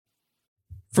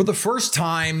For the first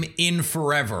time in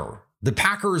forever, the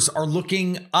Packers are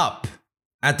looking up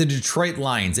at the Detroit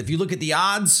Lions. If you look at the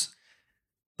odds,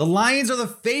 the Lions are the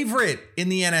favorite in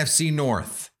the NFC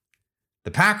North.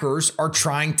 The Packers are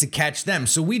trying to catch them.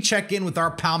 So we check in with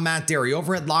our pal Matt Derry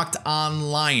over at Locked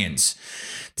On Lions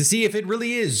to see if it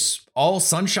really is all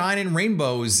sunshine and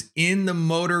rainbows in the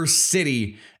Motor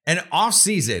City. An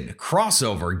off-season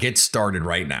crossover gets started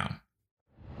right now.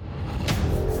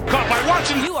 Caught by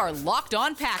Watson. You are Locked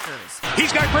On Packers.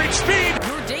 He's got great speed.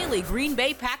 Your daily Green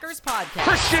Bay Packers podcast.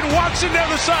 Christian Watson down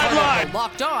the sideline.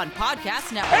 Locked On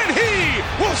Podcast Network. And he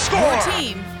will score. Your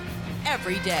team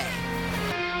every day.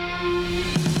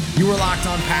 You are Locked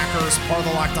On Packers, part of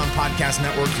the Locked On Podcast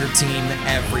Network, your team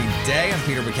every day. I'm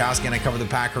Peter Bukowski, and I cover the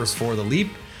Packers for The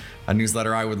Leap, a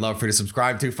newsletter I would love for you to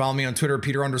subscribe to. Follow me on Twitter,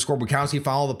 Peter_Bukowski.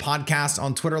 Follow the podcast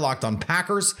on Twitter, Locked On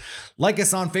Packers. Like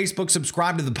us on Facebook.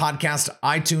 Subscribe to the podcast,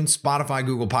 iTunes, Spotify,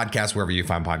 Google Podcasts, wherever you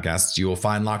find podcasts. You will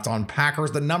find Locked On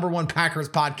Packers, the #1 Packers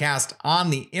podcast on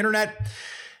the internet.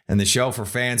 And the show for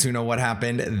fans who know what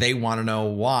happened, they want to know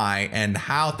why and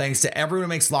how. Thanks to everyone who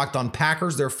makes Locked On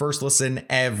Packers their first listen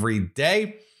every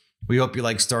day. We hope you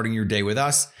like starting your day with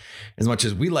us as much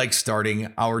as we like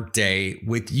starting our day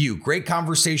with you. Great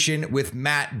conversation with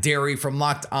Matt Derry from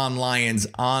Locked On Lions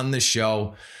on the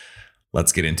show.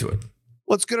 Let's get into it.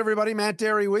 What's good, everybody? Matt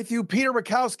Derry with you. Peter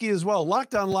Bukowski as well.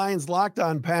 Locked On Lions, Locked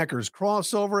On Packers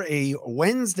crossover, a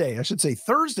Wednesday, I should say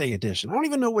Thursday edition. I don't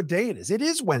even know what day it is. It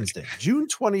is Wednesday, June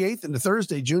 28th into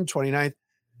Thursday, June 29th.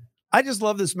 I just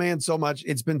love this man so much.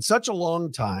 It's been such a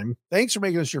long time. Thanks for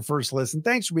making us your first listen.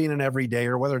 Thanks for being an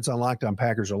everydayer, whether it's on Locked On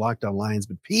Packers or Locked On Lions.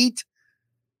 But Pete,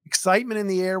 excitement in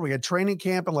the air. We got training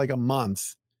camp in like a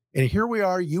month. And here we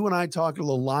are, you and I talking to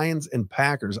the Lions and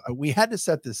Packers. We had to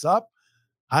set this up.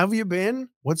 How have you been?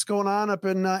 What's going on up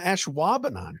in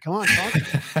Ashwaubenon? Come on,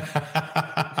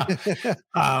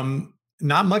 talk.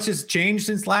 Not much has changed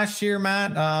since last year,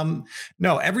 Matt.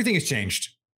 No, everything has changed.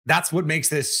 That's what makes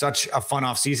this such a fun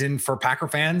off season for Packer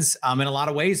fans. In a lot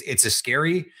of ways, it's a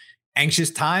scary,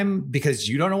 anxious time because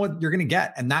you don't know what you're going to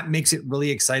get. And that makes it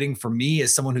really exciting for me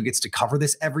as someone who gets to cover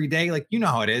this every day. Like, you know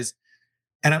how it is.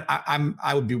 And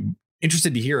I would be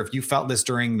interested to hear if you felt this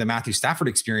during the Matthew Stafford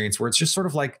experience, where it's just sort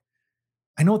of like,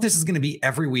 I know what this is going to be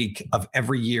every week of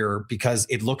every year because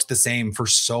it looks the same for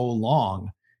so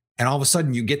long. And all of a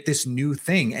sudden you get this new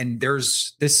thing and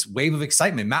there's this wave of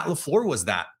excitement. Matt LaFleur was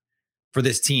that for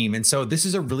this team. And so this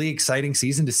is a really exciting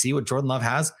season to see what Jordan Love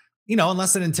has,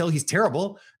 unless and until he's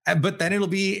terrible, but then it'll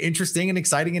be interesting and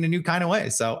exciting in a new kind of way.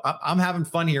 So I'm having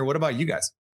fun here. What about you guys?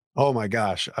 Oh my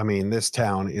gosh. I mean, this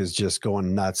town is just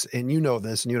going nuts. And you know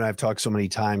this, and you and I have talked so many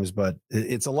times, but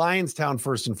it's a Lions town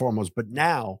first and foremost. But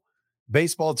now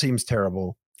baseball team's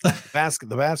terrible.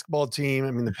 The basketball team,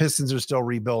 I mean, the Pistons are still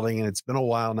rebuilding, and it's been a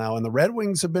while now. And the Red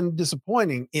Wings have been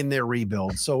disappointing in their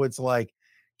rebuild. So it's like,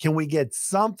 can we get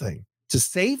something to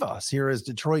save us here as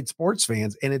Detroit sports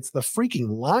fans? And it's the freaking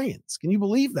Lions. Can you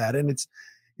believe that? And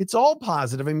it's all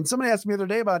positive. I mean, somebody asked me the other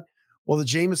day about, well, the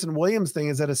Jameson Williams thing,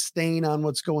 is that a stain on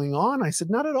what's going on? I said,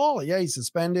 not at all. Yeah, he's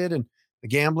suspended and the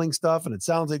gambling stuff. And it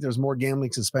sounds like there's more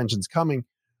gambling suspensions coming,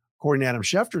 according to Adam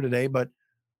Schefter today. But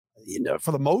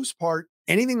for the most part,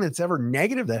 anything that's ever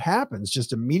negative that happens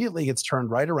just immediately gets turned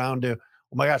right around to,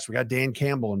 oh my gosh, we got Dan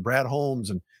Campbell and Brad Holmes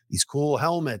and these cool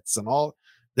helmets and all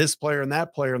this player and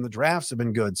that player, and the drafts have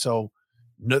been good. So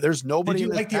no, there's nobody. Did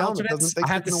you in like the alternates? I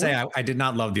have to say, I did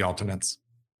not love the alternates.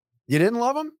 You didn't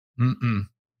love them? Mm-mm.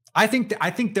 I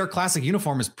think their classic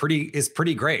uniform is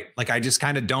pretty great. Like, I just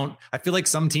kind of don't. I feel like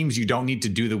some teams you don't need to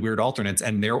do the weird alternates,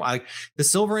 and they're like the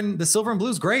silver and blue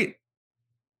is great.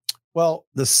 Well,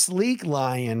 the sleek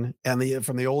lion and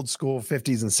from the old school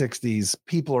 50s and 60s,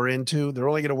 people are into. They're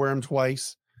only going to wear them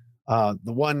twice. The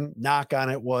one knock on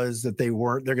it was that they're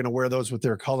going to wear those with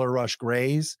their color rush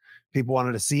grays. People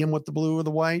wanted to see them with the blue or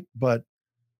the white, but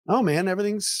oh man,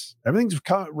 everything's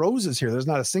roses here. There's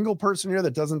not a single person here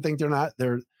that doesn't think they're not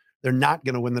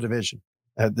going to win the division.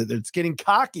 It's getting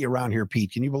cocky around here,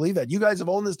 Pete. Can you believe that? You guys have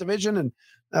owned this division, and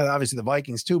obviously the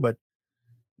Vikings too, but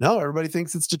no, everybody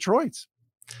thinks it's Detroit's.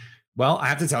 Well, I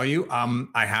have to tell you,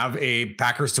 I have a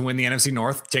Packers to win the NFC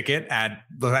North ticket at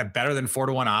better than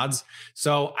 4-1 odds.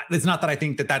 So it's not that I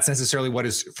think that that's necessarily what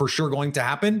is for sure going to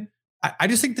happen. I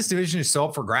just think this division is so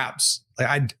up for grabs.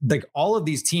 Like all of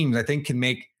these teams, I think can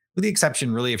make, with the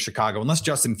exception really of Chicago, unless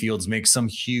Justin Fields makes some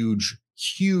huge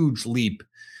leap.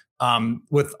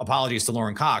 With apologies to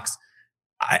Lauren Cox,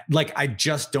 I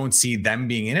just don't see them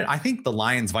being in it. I think the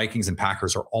Lions, Vikings, and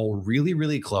Packers are all really,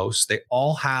 really close. They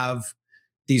all have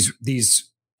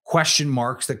these question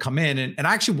marks that come in. And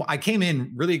actually, I came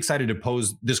in really excited to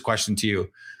pose this question to you.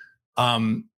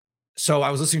 So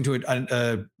I was listening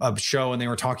to a show and they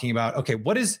were talking about, okay,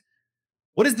 what is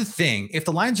the thing? If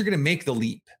the Lions are going to make the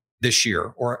leap this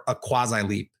year or a quasi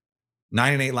leap,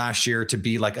 9-8 last year to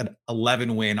be like an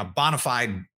 11 win, a bona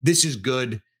fide, this is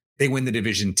good, they win the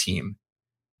division team.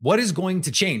 What is going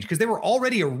to change? Because they were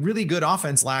already a really good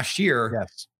offense last year.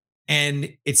 Yes.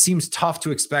 And it seems tough to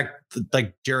expect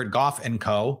like Jared Goff and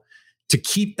co to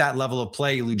keep that level of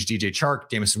play. You lose DJ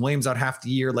Chark, Jameson Williams out half the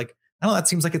year. Like, I don't know, that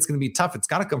seems like it's going to be tough. It's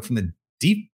got to come from the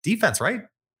deep defense, right?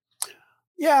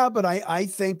 Yeah, but I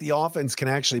think the offense can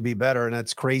actually be better. And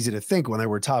that's crazy to think when they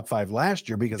were top 5 last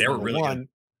year because they were really good.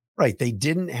 Right. They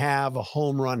didn't have a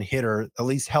home run hitter, at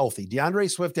least healthy.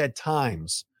 DeAndre Swift had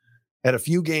times at a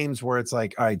few games where it's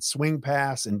like, all right, swing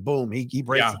pass and boom, he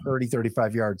breaks 30,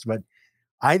 35 yards. But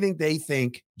I think they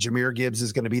think Jahmyr Gibbs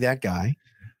is going to be that guy.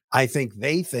 I think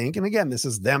they think, and again, this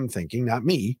is them thinking, not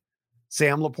me,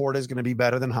 Sam Laporta is going to be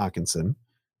better than Hawkinson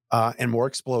and more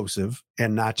explosive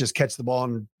and not just catch the ball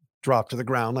and drop to the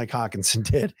ground like Hawkinson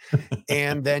did.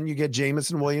 And then you get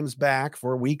Jameson Williams back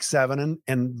for week 7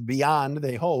 and beyond,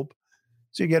 they hope.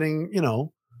 So you're getting,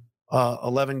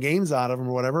 11 games out of him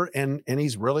or whatever, and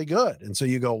he's really good. And so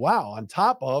you go, wow, on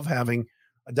top of having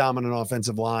a dominant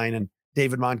offensive line and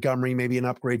David Montgomery, maybe an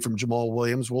upgrade from Jamal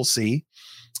Williams, we'll see.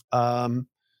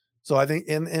 So I think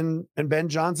and Ben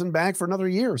Johnson back for another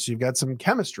year. So you've got some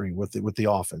chemistry with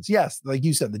the offense. Yes, like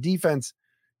you said, the defense,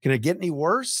 can it get any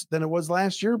worse than it was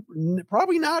last year?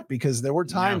 Probably not, because there were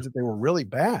times that they were really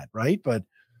bad, right? But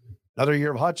another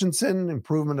year of Hutchinson,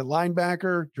 improvement at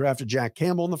linebacker, drafted Jack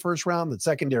Campbell in the first round. The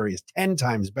secondary is 10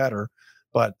 times better.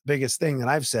 But biggest thing that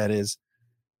I've said is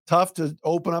tough to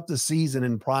open up the season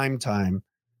in prime time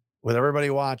with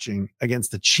everybody watching against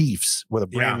the Chiefs with a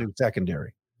brand new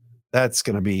secondary. That's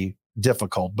going to be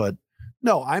difficult. But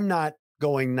no, I'm not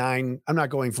going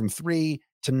from 3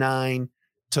 to 9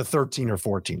 to 13 or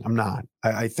 14. I'm not.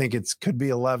 I think it could be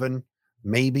 11,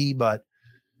 maybe, but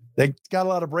they got a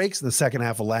lot of breaks in the second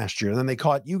half of last year. And then they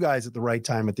caught you guys at the right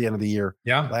time at the end of the year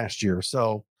last year.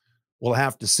 So we'll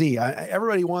have to see.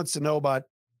 Everybody wants to know about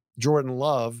Jordan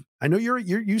Love. I know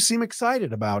you seem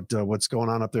excited about what's going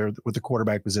on up there with the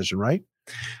quarterback position, right?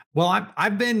 Well,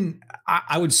 I've been,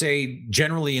 I would say,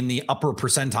 generally in the upper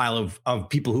percentile of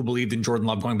people who believed in Jordan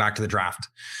Love going back to the draft.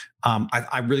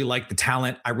 I really liked the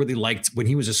talent. I really liked when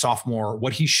he was a sophomore,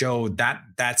 what he showed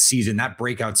that season, that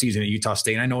breakout season at Utah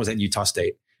State. And I know it was at Utah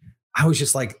State. I was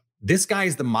just like, this guy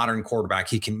is the modern quarterback.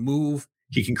 He can move.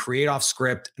 He can create off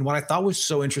script. And what I thought was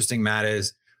so interesting, Matt,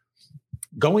 is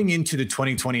going into the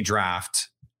 2020 draft,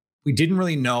 we didn't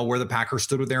really know where the Packers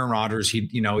stood with Aaron Rodgers.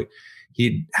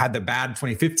 He had the bad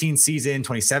 2015 season,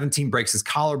 2017 breaks his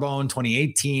collarbone,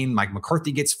 2018, Mike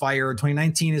McCarthy gets fired.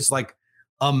 2019 is like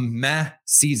a meh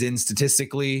season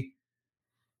statistically.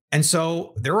 And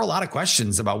so there were a lot of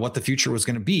questions about what the future was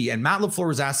going to be. And Matt LaFleur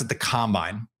was asked at the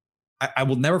combine, I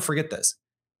will never forget this.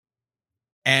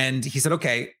 And he said,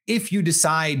 okay, if you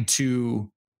decide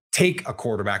to take a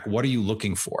quarterback, what are you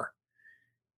looking for?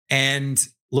 And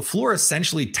LaFleur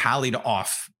essentially tallied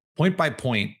off point by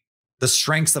point the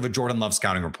strengths of a Jordan Love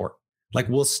scouting report. Like,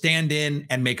 we'll stand in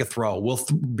and make a throw. We'll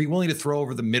be willing to throw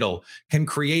over the middle, can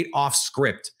create off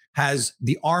script, has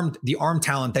the arm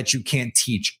talent that you can't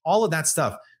teach. All of that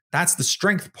stuff. That's the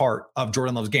strength part of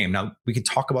Jordan Love's game. Now, we could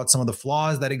talk about some of the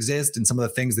flaws that exist and some of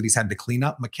the things that he's had to clean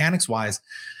up mechanics wise,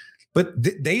 but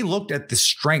they looked at the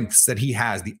strengths that he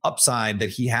has, the upside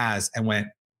that he has, and went,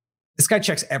 this guy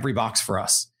checks every box for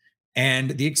us.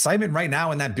 And the excitement right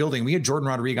now in that building, we had Jordan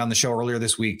Rodriguez on the show earlier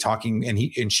this week talking,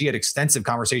 and she had extensive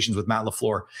conversations with Matt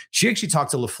LaFleur. She actually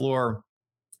talked to LaFleur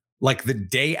like the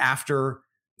day after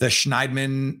the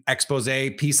Schneidman expose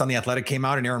piece on The Athletic came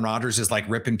out, and Aaron Rodgers is like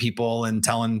ripping people and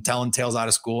telling tales out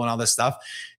of school and all this stuff.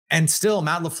 And still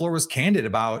Matt LaFleur was candid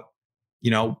about,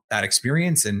 that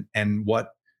experience and what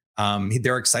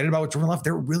they're excited about with Jordan Love.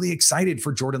 They're really excited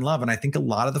for Jordan Love. And I think a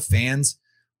lot of the fans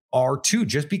are too,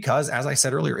 just because, as I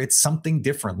said earlier, it's something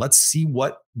different. Let's see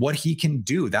what he can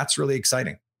do. That's really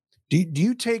exciting. Do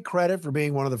you take credit for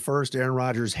being one of the first Aaron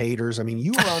Rodgers haters? I mean,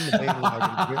 you were on the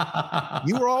bandwagon.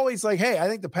 You were always like, hey, I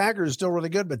think the Packers are still really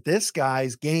good, but this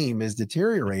guy's game is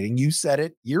deteriorating. You said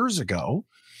it years ago.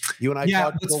 You and I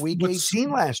talked for week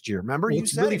 18 last year. Remember, you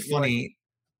said really it. Funny.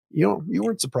 Like, you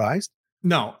weren't surprised.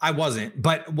 No, I wasn't.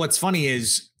 But what's funny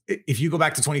is, if you go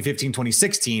back to 2015,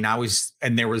 2016,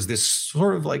 and there was this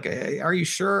sort of like, are you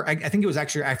sure? I think it was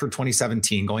actually after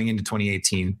 2017 going into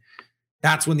 2018.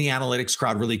 That's when the analytics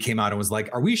crowd really came out and was like,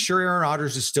 are we sure Aaron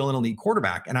Rodgers is still an elite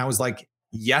quarterback? And I was like,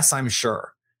 yes, I'm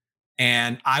sure.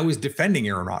 And I was defending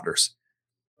Aaron Rodgers.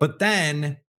 But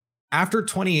then after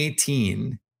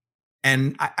 2018,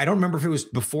 And I don't remember if it was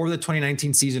before the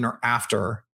 2019 season or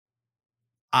after.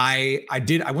 I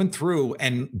went through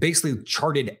and basically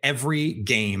charted every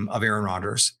game of Aaron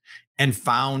Rodgers and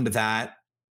found that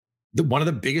one of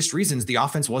the biggest reasons the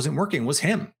offense wasn't working was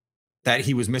him, that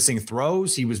he was missing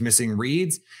throws, he was missing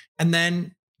reads. And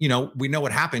then, we know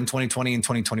what happened 2020 and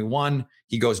 2021.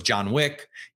 He goes John Wick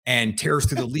and tears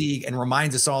through the league and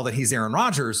reminds us all that he's Aaron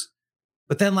Rodgers.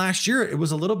 But then last year, it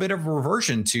was a little bit of a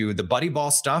reversion to the buddy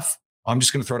ball stuff. I'm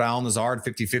just going to throw to Allen Lazard,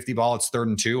 50-50 ball. It's 3rd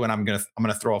and 2, and I'm going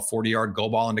to throw a 40-yard go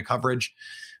ball into coverage.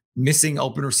 Missing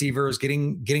open receivers,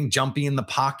 getting jumpy in the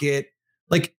pocket,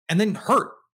 and then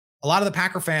hurt. A lot of the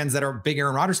Packer fans that are big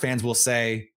Aaron Rodgers fans will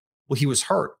say, well, he was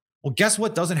hurt. Well, guess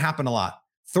what doesn't happen a lot?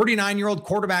 39-year-old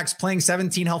quarterbacks playing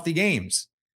 17 healthy games.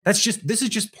 This is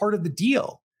just part of the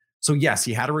deal. So yes,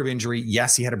 he had a rib injury.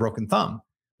 Yes, he had a broken thumb,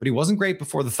 but he wasn't great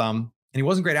before the thumb, and he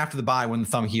wasn't great after the bye when the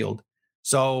thumb healed.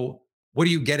 So what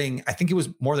are you getting? I think it was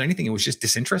more than anything, it was just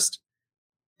disinterest.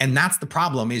 And that's the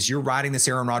problem, is you're riding this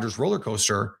Aaron Rodgers roller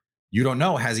coaster. You don't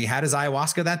know. Has he had his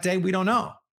ayahuasca that day? We don't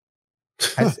know.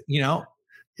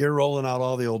 You're rolling out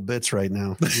all the old bits right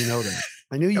now. You know that.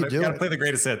 I knew you do. Gotta play the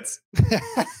greatest hits.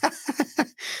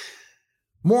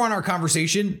 More on our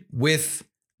conversation with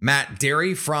Matt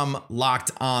Derry from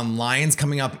Locked On Lions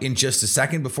coming up in just a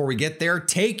second. Before we get there,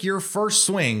 take your first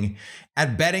swing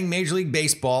at betting Major League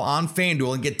Baseball on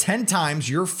FanDuel and get 10 times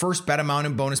your first bet amount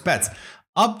in bonus bets,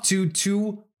 up to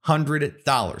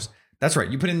 $200. That's right.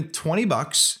 You put in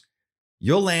 $20,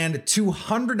 you'll land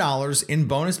 $200 in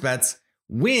bonus bets,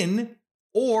 win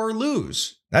or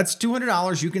lose. That's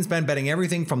 $200 you can spend betting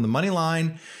everything from the money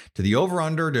line to the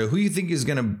over-under to who you think is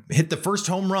going to hit the first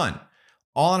home run,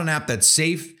 all on an app that's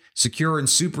safe, secure, and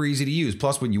super easy to use.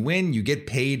 Plus, when you win, you get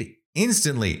paid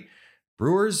instantly.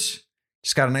 Brewers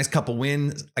just got a nice couple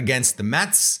wins against the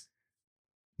Mets.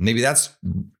 Maybe that's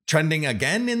trending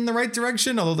again in the right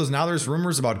direction, although there's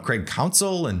rumors about Craig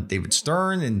Counsell and David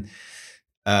Stern and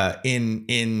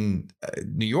in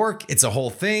New York. It's a whole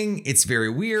thing. It's very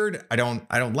weird. I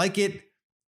don't like it,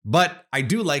 but I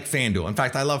do like FanDuel. In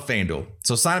fact, I love FanDuel.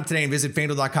 So sign up today and visit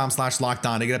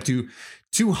FanDuel.com/lockedon to get up to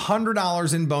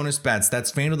 $200 in bonus bets.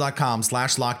 That's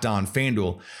FanDuel.com/lockedon.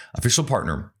 FanDuel, official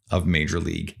partner of Major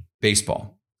League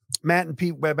Baseball. Matt and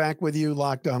Pete, we're back with you.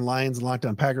 Locked On Lions and Locked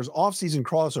On Packers off-season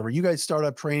crossover. You guys start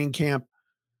up training camp.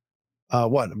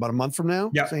 About a month from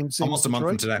now? Yeah, almost a month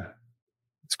from today.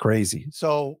 It's crazy.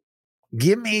 So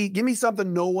give me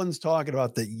something no one's talking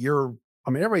about that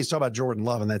everybody's talking about Jordan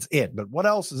Love and that's it. But what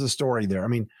else is the story there? I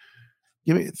mean,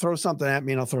 throw something at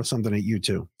me and I'll throw something at you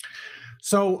too.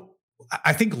 So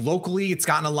I think locally it's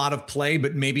gotten a lot of play,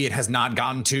 but maybe it has not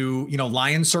gotten to,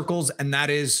 Lion circles. And that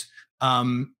is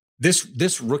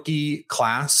this rookie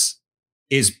class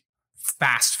is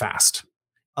fast.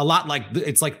 A lot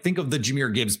think of the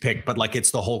Jahmyr Gibbs pick, but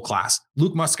it's the whole class.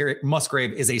 Luke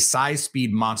Musgrave is a size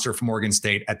speed monster from Oregon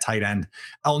State at tight end.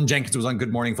 Elton Jenkins was on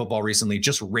Good Morning Football recently,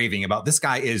 just raving about this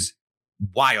guy is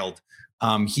wild.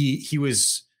 He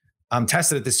was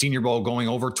tested at the Senior Bowl going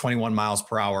over 21 miles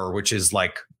per hour, which is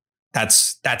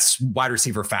that's wide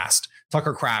receiver fast.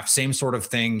 Tucker Kraft, same sort of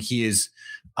thing. He is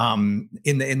in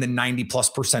the 90 plus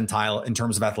percentile in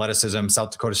terms of athleticism,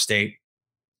 South Dakota State.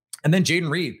 And then Jaden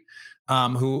Reed,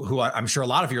 who I'm sure a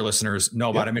lot of your listeners know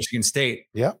about at Michigan State.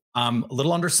 Yeah. A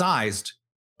little undersized,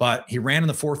 but he ran in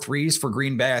the 4.3s for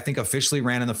Green Bay. I think officially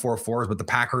ran in the 4.4s, but the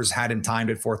Packers had him timed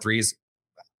at 4.3s.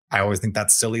 I always think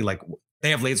that's silly. They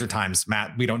have laser times,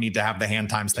 Matt. We don't need to have the hand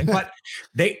times thing, but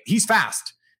he's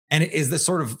fast and is the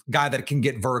sort of guy that can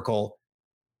get vertical.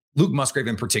 Luke Musgrave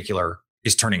in particular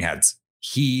is turning heads.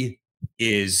 He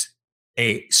is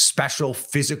a special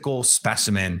physical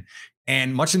specimen.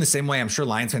 And much in the same way, I'm sure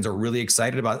Lions fans are really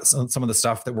excited about some of the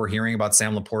stuff that we're hearing about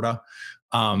Sam Laporta.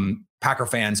 Packer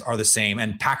fans are the same,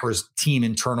 and Packers team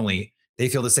internally, they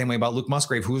feel the same way about Luke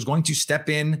Musgrave, who is going to step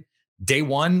in day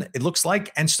one, it looks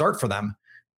like, and start for them.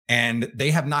 And they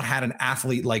have not had an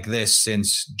athlete like this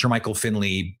since Jermichael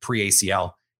Finley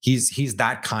pre-ACL. He's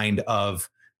that kind of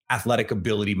athletic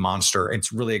ability monster.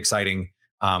 It's really exciting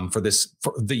for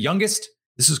the youngest.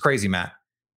 This is crazy, Matt.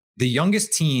 The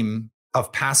youngest team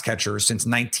of pass catchers since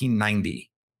 1990.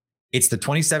 It's the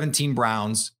 2017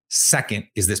 Browns. Second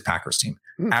is this Packers team.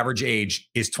 Average age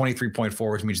is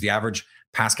 23.4, which means the average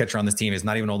pass catcher on this team is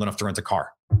not even old enough to rent a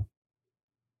car.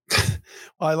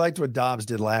 Well, I liked what Dobbs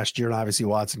did last year, and obviously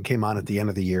Watson came on at the end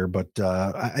of the year. But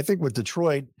I think with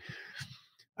Detroit,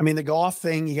 the Goff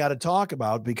thing you got to talk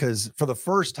about, because for the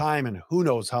first time in who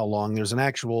knows how long, there's an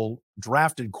actual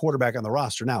drafted quarterback on the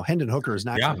roster. Now, Hendon Hooker is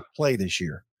not going to play this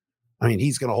year. I mean,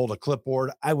 he's going to hold a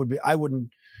clipboard. It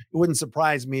wouldn't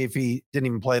surprise me if he didn't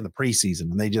even play in the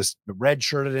preseason and they just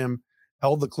redshirted him,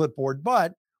 held the clipboard.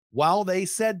 But while they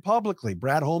said publicly,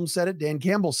 Brad Holmes said it, Dan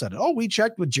Campbell said it. Oh, we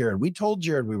checked with Jared. We told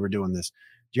Jared we were doing this.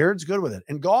 Jared's good with it.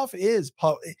 And Goff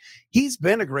he's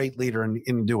been a great leader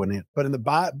in doing it. But in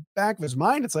the back of his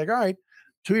mind, it's like, all right,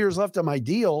 2 years left on my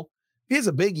deal. If he has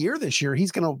a big year this year,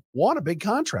 he's going to want a big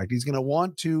contract. He's going to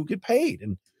want to get paid.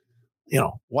 And,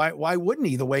 why wouldn't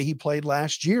he, the way he played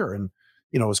last year? And,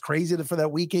 it was crazy for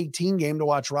that week 18 game to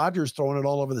watch Rodgers throwing it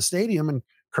all over the stadium and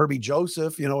Kirby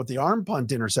Joseph, with the arm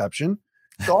punt interception.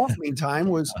 Goff, meantime,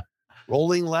 was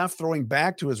rolling left, throwing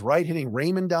back to his right, hitting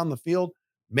Raymond down the field,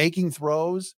 making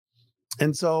throws.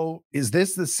 And so is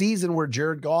this the season where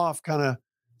Jared Goff kind of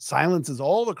silences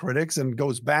all the critics and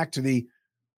goes back to the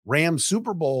Rams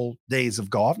Super Bowl days of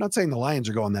Goff? Not saying the Lions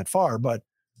are going that far, but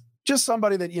just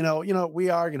somebody that, we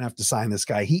are going to have to sign this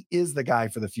guy. He is the guy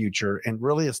for the future and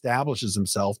really establishes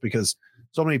himself because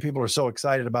so many people are so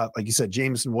excited about, like you said,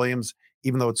 Jameson Williams,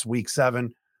 even though it's week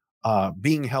 7,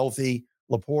 being healthy,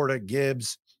 Laporta,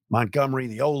 Gibbs, Montgomery,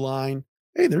 the O-line.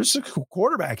 Hey, there's a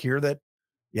quarterback here that,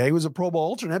 he was a Pro Bowl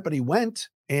alternate, but he went,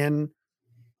 and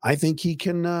I think he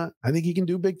can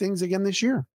do big things again this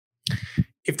year.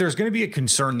 If there's going to be a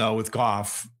concern though with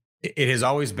Goff, it has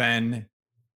always been,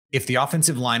 if the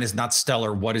offensive line is not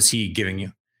stellar, what is he giving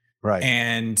you? Right.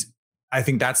 And I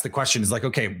think that's the question is like,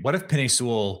 okay, what if Penei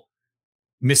Sewell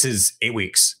misses 8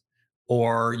 weeks?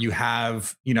 Or you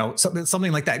have,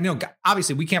 something like that.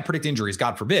 Obviously we can't predict injuries,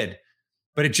 God forbid,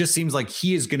 but it just seems like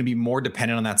he is going to be more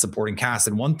dependent on that supporting cast.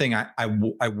 And one thing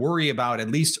I worry about, at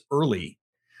least early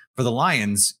for the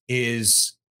Lions,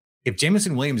 is if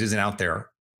Jameson Williams isn't out there,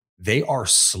 they are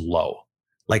slow.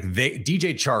 Like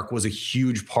DJ Chark was a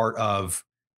huge part of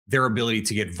their ability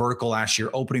to get vertical last year,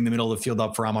 opening the middle of the field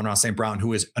up for Amon-Ra St. Brown,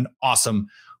 who is an awesome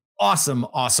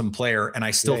player. And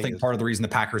I still think part of the reason the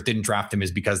Packers didn't draft him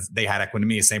is because they had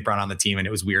Equanimeous St. Brown on the team and it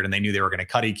was weird and they knew they were going to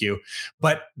cut EQ,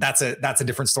 but that's a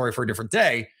different story for a different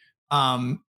day.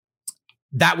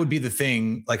 That would be the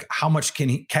thing. Like, how much can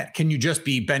you just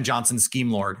be Ben Johnson's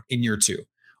scheme lord in year 2,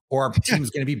 or our team's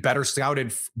going to be better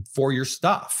scouted for your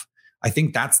stuff? I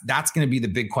think that's going to be the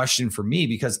big question for me,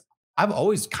 because I've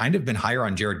always kind of been higher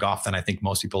on Jared Goff than I think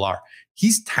most people are.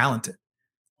 He's talented.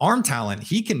 Arm talent,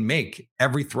 he can make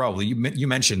every throw. You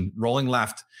mentioned rolling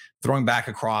left, throwing back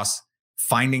across,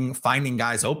 finding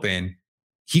guys open.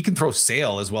 He can throw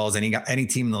sail as well as any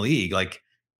team in the league. Like,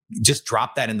 just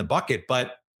drop that in the bucket.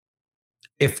 But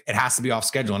if it has to be off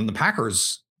schedule, and the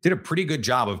Packers did a pretty good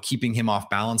job of keeping him off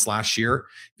balance last year.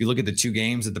 If you look at the 2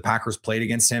 games that the Packers played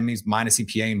against him, he's minus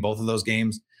EPA in both of those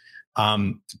games.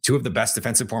 2 of the best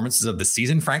defensive performances of the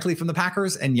season, frankly, from the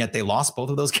Packers, and yet they lost both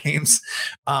of those games.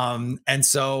 And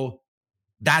so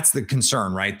that's the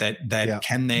concern, right? That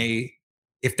can they,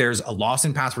 if there's a loss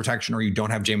in pass protection or you don't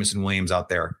have Jameson Williams out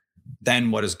there,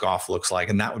 then what does Goff looks like?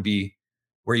 And that would be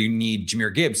where you need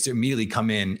Jahmyr Gibbs to immediately come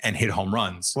in and hit home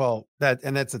runs. Well, that's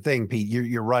the thing, Pete.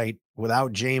 You're right.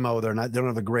 Without JMO, they don't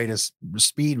have the greatest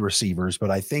speed receivers, but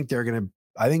I think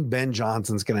Ben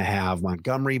Johnson's going to have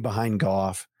Montgomery behind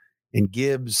Goff and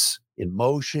Gibbs in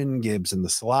motion, Gibbs in the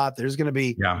slot. There's going to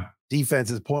be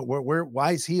defenses point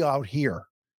why is he out here?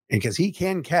 And because he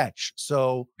can catch.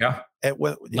 So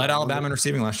led Alabama in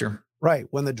receiving last year. Right.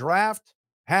 When the draft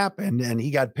happened and he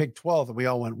got picked 12th, and we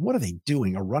all went, what are they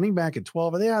doing? A running back at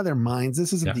 12? Are they out of their minds?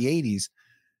 This isn't the 80s.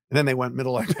 And then they went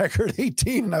middle linebacker at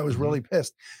 18, and I was really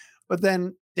pissed. But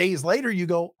then days later, you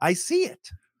go, I see it.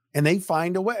 And they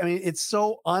find a way. I mean, it's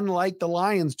so unlike the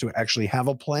Lions to actually have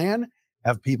a plan,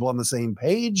 have people on the same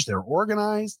page. They're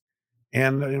organized.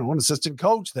 And one assistant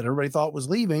coach that everybody thought was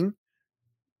leaving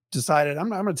decided, I'm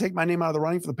going to take my name out of the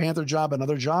running for the Panther job and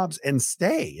other jobs and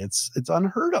stay. It's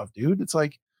unheard of, dude. It's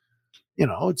like,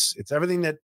 it's everything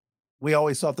that we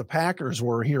always thought the Packers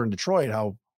were here in Detroit,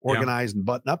 how organized and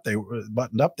buttoned up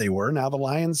they were. Now the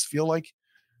Lions feel like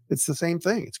it's the same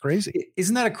thing. It's crazy.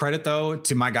 Isn't that a credit though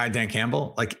to my guy Dan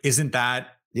Campbell? Like, isn't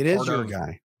that your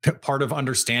guy? Part of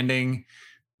understanding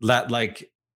that,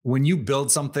 like, when you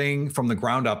build something from the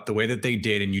ground up the way that they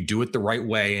did, and you do it the right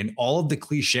way, and all of the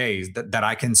cliches that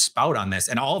I can spout on this,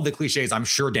 and all of the cliches I'm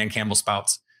sure Dan Campbell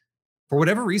spouts, for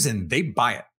whatever reason, they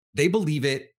buy it. They believe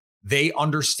it. They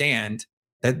understand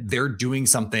that they're doing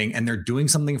something, and they're doing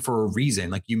something for a reason.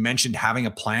 Like you mentioned, having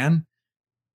a plan,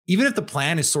 even if the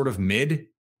plan is sort of mid,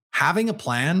 having a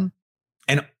plan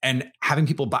and having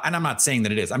people buy. And I'm not saying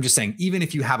that it is. I'm just saying, even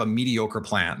if you have a mediocre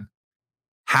plan,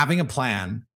 having a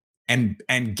plan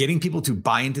and getting people to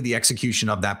buy into the execution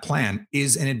of that plan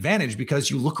is an advantage, because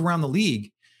you look around the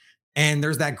league And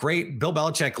there's that great Bill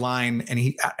Belichick line,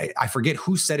 and I forget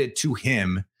who said it to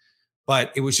him,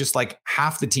 but it was just like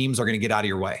half the teams are going to get out of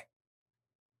your way.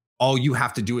 All you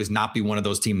have to do is not be one of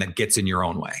those teams that gets in your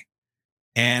own way.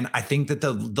 And I think that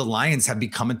the Lions have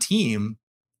become a team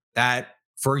that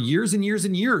for years and years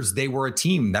and years, they were a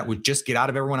team that would just get out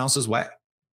of everyone else's way.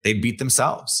 They'd beat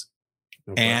themselves.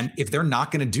 And if they're not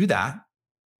going to do that,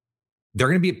 they're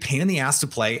going to be a pain in the ass to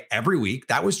play every week.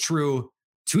 That was true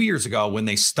 2 years ago when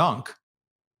they stunk.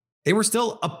 They were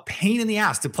still a pain in the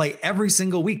ass to play every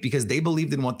single week because they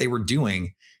believed in what they were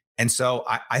doing. And so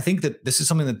I think that this is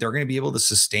something that they're going to be able to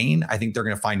sustain. I think they're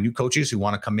going to find new coaches who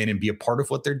want to come in and be a part of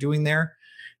what they're doing there.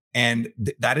 And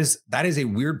that is a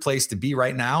weird place to be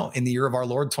right now in the year of our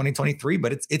Lord 2023,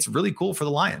 but it's really cool for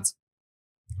the Lions.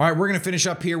 All right, we're going to finish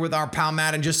up here with our pal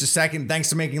Matt in just a second. Thanks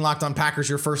for making Locked On Packers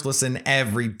your first listen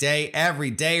every day,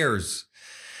 everydayers.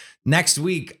 Next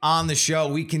week on the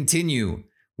show, we continue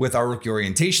with our rookie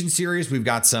orientation series. We've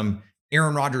got some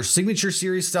Aaron Rodgers signature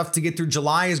series stuff to get through.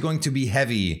 July is going to be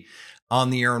heavy on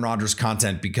the Aaron Rodgers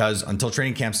content because until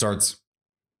training camp starts,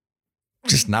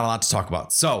 just not a lot to talk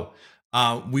about. So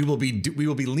we will be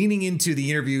leaning into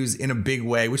the interviews in a big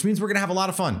way, which means we're going to have a lot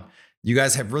of fun. You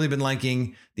guys have really been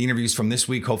liking the interviews from this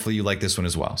week. Hopefully you like this one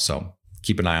as well. So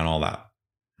keep an eye on all that.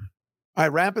 All right,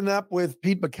 wrapping up with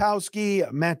Pete Bukowski,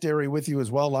 Matt Derry with you as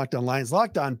well. Locked On Lions,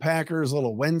 Locked On Packers, a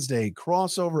little Wednesday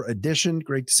crossover edition.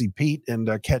 Great to see Pete and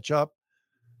catch up.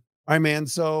 All right, man.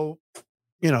 So,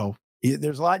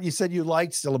 there's a lot you said you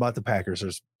liked still about the Packers.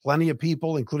 There's plenty of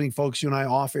people, including folks you and I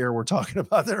off air were talking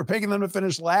about that are picking them to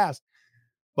finish last.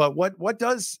 But what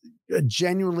does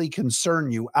genuinely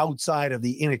concern you outside of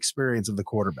the inexperience of the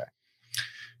quarterback?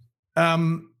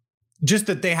 Just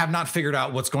that they have not figured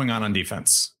out what's going on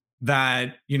defense.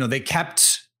 That, they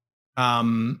kept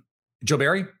Joe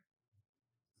Barry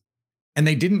and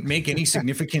they didn't make any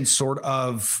significant sort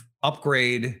of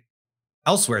upgrade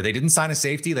elsewhere. They didn't sign a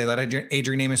safety. They let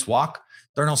Adrian Amos walk.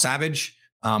 Darnell Savage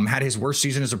had his worst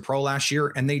season as a pro last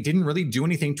year, and they didn't really do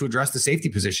anything to address the safety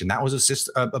position. That was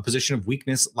a position of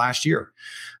weakness last year.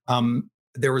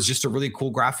 There was just a really cool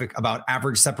graphic about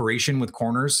average separation with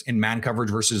corners in man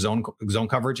coverage versus zone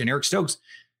coverage. And Eric Stokes,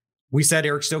 we said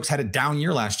Eric Stokes had a down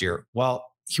year last year. Well,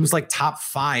 he was like top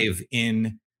 5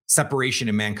 in separation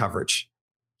in man coverage.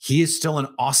 He is still an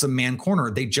awesome man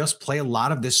corner. They just play a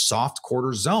lot of this soft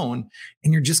quarter zone.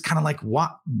 And you're just kind of like,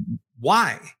 what?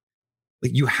 Why?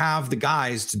 Like, you have the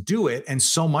guys to do it. And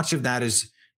so much of that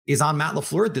is on Matt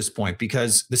LaFleur at this point,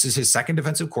 because this is his second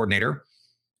defensive coordinator.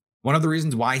 One of the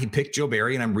reasons why he picked Joe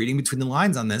Barry, and I'm reading between the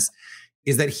lines on this,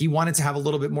 is that he wanted to have a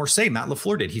little bit more say. Matt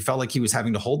LaFleur did. He felt like he was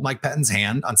having to hold Mike Pettine's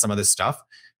hand on some of this stuff.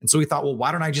 And so he thought, well,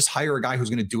 why don't I just hire a guy who's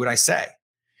going to do what I say?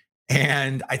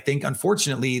 And I think,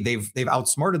 unfortunately, they've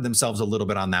outsmarted themselves a little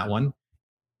bit on that one.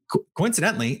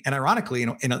 Coincidentally and ironically,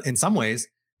 in some ways,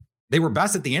 they were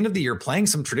best at the end of the year playing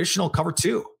some traditional cover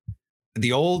 2.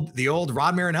 The old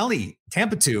Rod Marinelli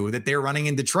Tampa 2 that they're running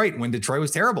in Detroit when Detroit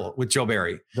was terrible with Joe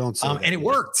Barry. Don't say that, and it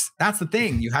worked. That's the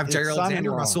thing. You have Jair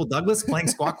Alexander, Rasul Douglas playing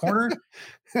squat corner.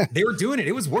 They were doing it.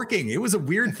 It was working. It was a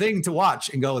weird thing to watch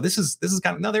and go, this is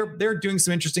kind of, no, they're doing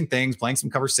some interesting things, playing some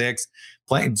cover 6,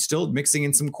 playing, still mixing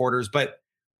in some quarters. But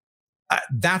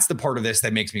that's the part of this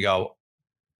that makes me go,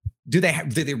 do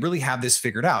they really have this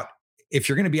figured out? If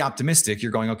you're going to be optimistic,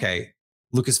 you're going, okay,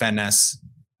 Lucas Van Ness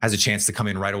has a chance to come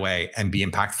in right away and be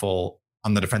impactful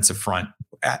on the defensive front,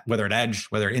 whether at edge,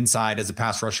 whether inside as a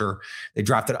pass rusher. They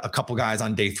drafted a couple guys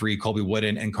on day 3, Colby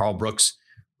Wooden and Carl Brooks,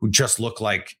 who just look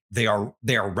like they are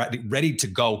ready to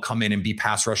go, come in and be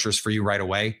pass rushers for you right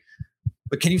away.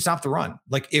 But can you stop the run?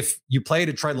 Like, if you play a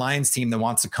Detroit Lions team that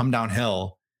wants to come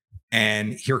downhill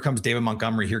and here comes David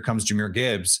Montgomery, here comes Jahmyr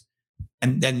Gibbs,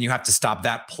 and then you have to stop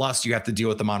that. Plus you have to deal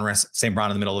with the Amon-Ra St.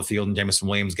 Brown in the middle of the field and Jameson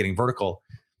Williams getting vertical.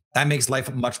 That makes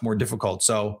life much more difficult.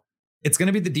 So it's going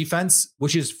to be the defense,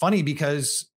 which is funny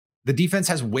because the defense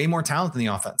has way more talent than the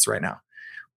offense right now.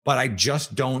 But I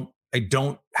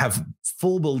don't have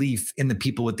full belief in the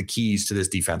people with the keys to this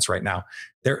defense right now.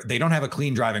 They don't have a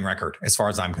clean driving record as far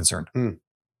as I'm concerned.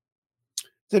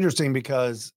 It's interesting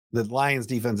because the Lions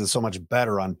defense is so much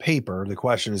better on paper. The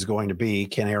question is going to be,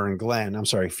 can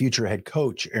future head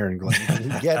coach Aaron Glenn,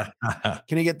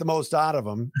 can he get the most out of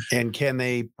them? And can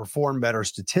they perform better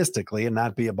statistically and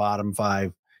not be a bottom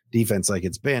 5 defense like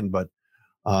it's been? But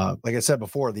like I said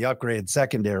before, the upgraded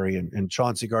secondary and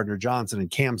Chauncey Gardner-Johnson and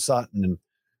Cam Sutton and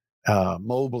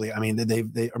Mosley,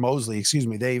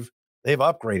 they've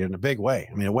upgraded in a big way.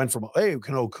 I mean, it went from, hey,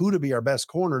 can Okudah be our best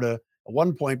corner, to at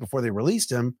one point before they released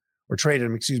him or traded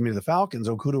him, to the Falcons,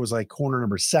 Okudah was like corner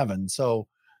number 7. So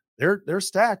they're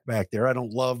stacked back there. I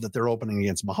don't love that they're opening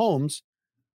against Mahomes,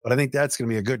 but I think that's going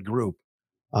to be a good group.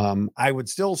 I would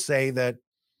still say that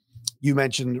you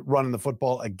mentioned running the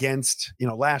football against,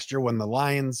 last year when the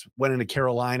Lions went into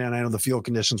Carolina, and I know the field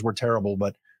conditions were terrible,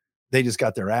 but they just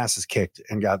got their asses kicked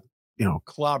and got,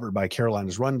 clobbered by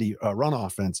Carolina's run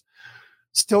offense.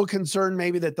 Still concerned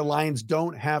maybe that the Lions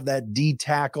don't have that D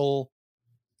tackle,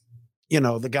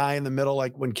 the guy in the middle,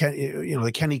 like when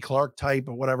the Kenny Clark type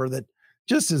or whatever, that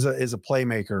just is a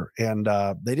playmaker. And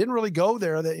they didn't really go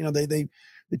there. That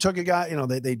they took a guy,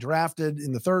 they drafted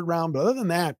in the 3rd round, but other than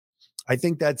that, I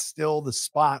think that's still the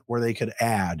spot where they could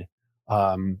add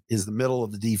is the middle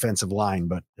of the defensive line.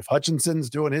 But if Hutchinson's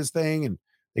doing his thing and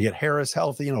they get Harris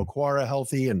healthy, Quara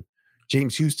healthy, and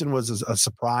James Houston was a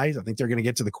surprise, I think they're going to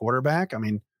get to the quarterback. I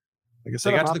mean, like I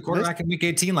said, they got to the quarterback in week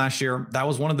 18 last year. That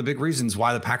was one of the big reasons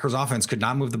why the Packers offense could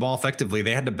not move the ball effectively.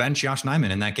 They had to bench Josh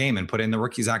Nijman in that game and put in the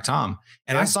rookie Zach Tom.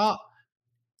 And I saw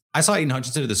Aiden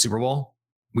Hutchinson at the Super Bowl.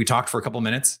 We talked for a couple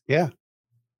minutes. Yeah.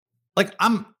 Like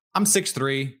I'm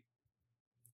 6'3".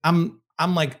 I'm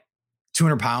like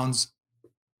 200 pounds.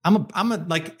 I'm a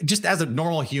like, just as a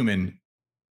normal human,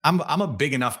 I'm a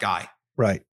big enough guy.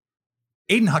 Right.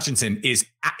 Aiden Hutchinson is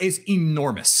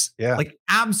enormous. Yeah. Like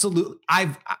absolutely.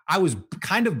 I was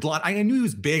kind of blunt. I knew he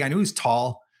was big. I knew he was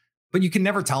tall, but you can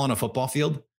never tell on a football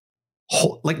field.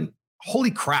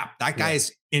 Holy crap. That guy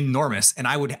is enormous. And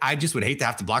I just would hate to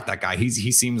have to block that guy.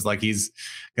 He seems like he's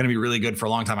going to be really good for a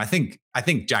long time. I think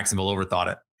Jacksonville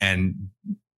overthought it, and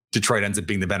Detroit ends up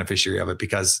being the beneficiary of it,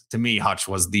 because to me, Hutch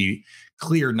was the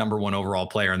clear number 1 overall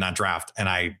player in that draft. And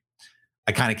I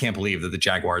kind of can't believe that the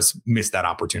Jaguars missed that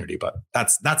opportunity, but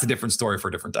that's a different story for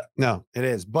a different day. No, it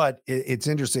is. But it's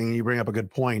interesting. You bring up a good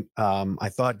point. I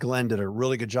thought Glenn did a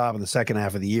really good job in the second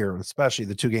half of the year, especially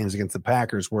the 2 games against the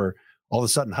Packers, where all of a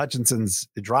sudden Hutchinson's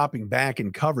dropping back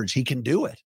in coverage. He can do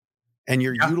it. And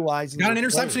you're utilizing. Got an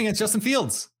interception against Justin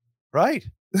Fields. Right.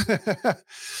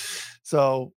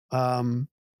 So, and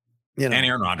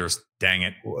Aaron Rodgers. Dang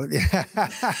it.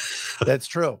 That's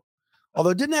true.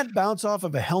 Although, didn't that bounce off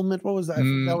of a helmet? What was that?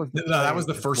 That was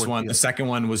the first one. The second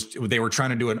one was they were trying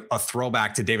to do a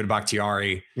throwback to David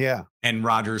Bakhtiari. Yeah. And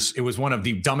Rodgers. It was one of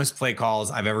the dumbest play calls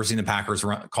I've ever seen the Packers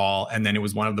call. And then it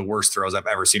was one of the worst throws I've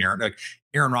ever seen.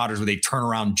 Aaron Rodgers with a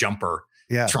turnaround jumper,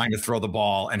 trying to throw the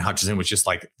ball. And Hutchinson was just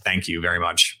like, thank you very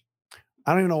much.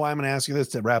 I don't even know why I'm going to ask you this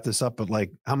to wrap this up, but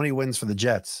like, how many wins for the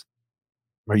Jets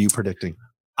are you predicting?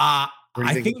 I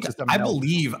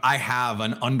believe I have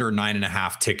an under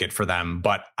 9.5 ticket for them,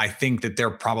 but I think that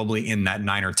they're probably in that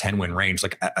 9 or 10 win range.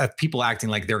 Like people acting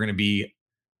like they're going to be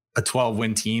a 12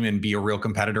 win team and be a real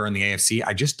competitor in the AFC.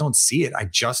 I just don't see it. I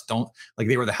just don't like,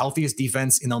 they were the healthiest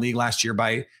defense in the league last year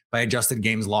by adjusted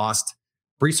games lost.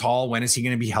 Breece Hall, when is he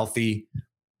going to be healthy?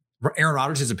 Aaron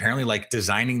Rodgers is apparently like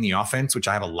designing the offense, which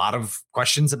I have a lot of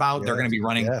questions about. Yes, they're going to be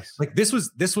running like this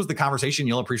was the conversation.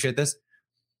 You'll appreciate this.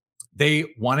 They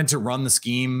wanted to run the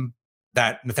scheme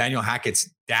that Nathaniel Hackett's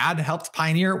dad helped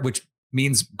pioneer, which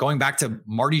means going back to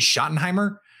Marty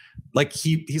Schottenheimer. Like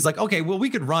he's like, okay, well, we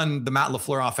could run the Matt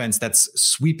LaFleur offense that's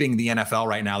sweeping the NFL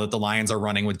right now, that the Lions are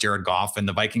running with Jared Goff and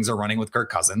the Vikings are running with Kirk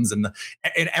Cousins and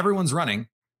everyone's running.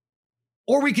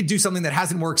 Or we could do something that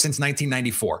hasn't worked since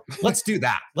 1994. Let's do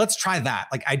that. Let's try that.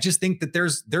 Like, I just think that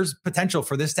there's potential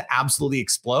for this to absolutely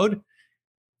explode.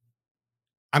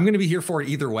 I'm going to be here for it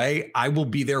either way. I will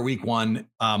be there week 1,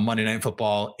 Monday Night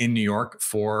Football in New York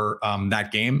for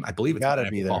that game. I believe it's got to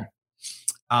be there.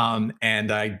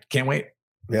 And I can't wait.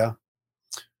 Yeah.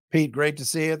 Pete, great to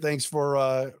see you. Thanks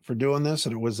for doing this.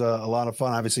 And it was a lot of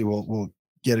fun. Obviously, we'll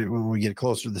get it when we get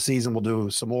closer to the season. We'll do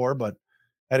some more, but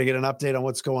had to get an update on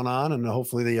what's going on. And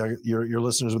hopefully your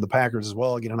listeners with the Packers as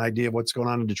well get an idea of what's going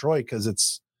on in Detroit, because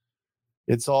it's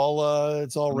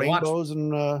all rainbows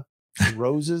and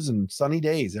roses and sunny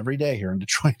days every day here in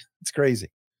Detroit. It's crazy.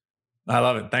 I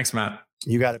love it. Thanks, Matt.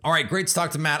 You got it. All right. Great to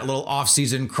talk to Matt. A little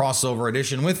off-season crossover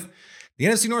edition with the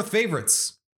NFC North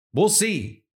favorites. We'll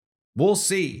see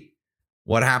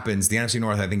what happens. The NFC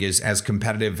North, I think, is as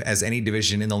competitive as any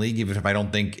division in the league. Even if I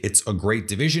don't think it's a great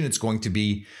division, it's going to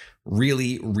be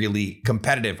really, really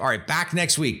competitive. All right, back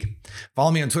next week.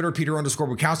 Follow me on Twitter,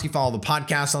 Peter_Bukowski. Follow the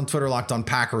podcast on Twitter, Locked On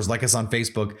Packers. Like us on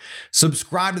Facebook.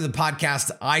 Subscribe to the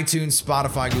podcast, iTunes,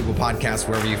 Spotify, Google Podcasts,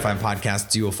 wherever you find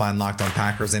podcasts, you will find Locked On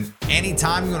Packers. And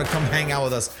anytime you want to come hang out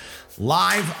with us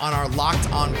live on our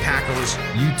Locked On Packers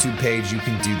YouTube page, you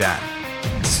can do that.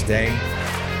 Stay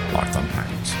Locked On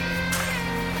Packers.